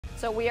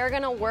So we are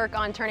gonna work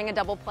on turning a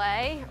double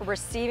play,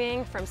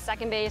 receiving from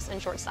second base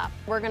and shortstop.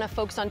 We're gonna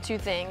focus on two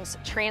things,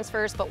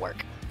 transfers,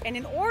 footwork. And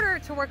in order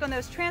to work on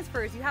those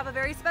transfers, you have a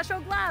very special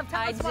glove.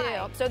 Tell us why.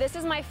 I do. So this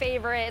is my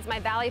favorite. It's my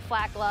Valley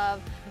flat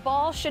glove.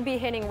 Ball should be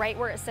hitting right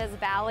where it says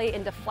Valley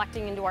and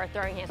deflecting into our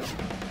throwing hand.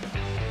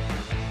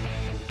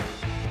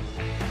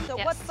 So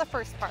Yes. what's the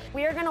first part?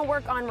 We are gonna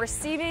work on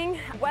receiving,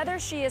 whether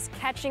she is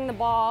catching the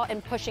ball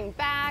and pushing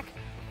back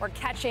or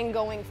catching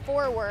going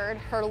forward,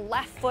 her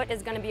left foot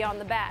is gonna be on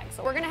the bag.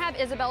 So we're gonna have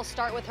Isabelle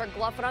start with her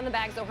glove foot on the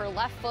bag, so her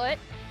left foot.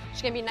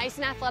 She's gonna be nice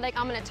and athletic.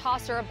 I'm gonna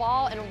toss her a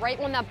ball, and right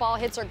when that ball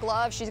hits her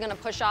glove, she's gonna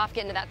push off,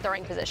 get into that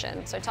throwing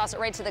position. So toss it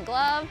right to the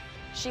glove.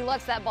 She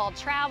lets that ball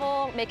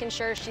travel, making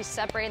sure she's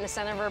separating the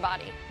center of her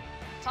body.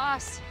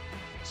 Toss.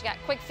 She got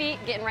quick feet,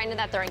 getting right into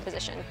that throwing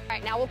position. All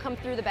right, now we'll come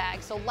through the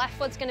bag. So left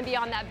foot's gonna be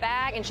on that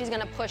bag, and she's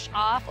gonna push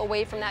off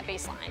away from that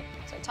baseline.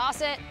 So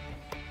toss it,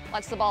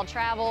 lets the ball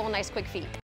travel, nice quick feet.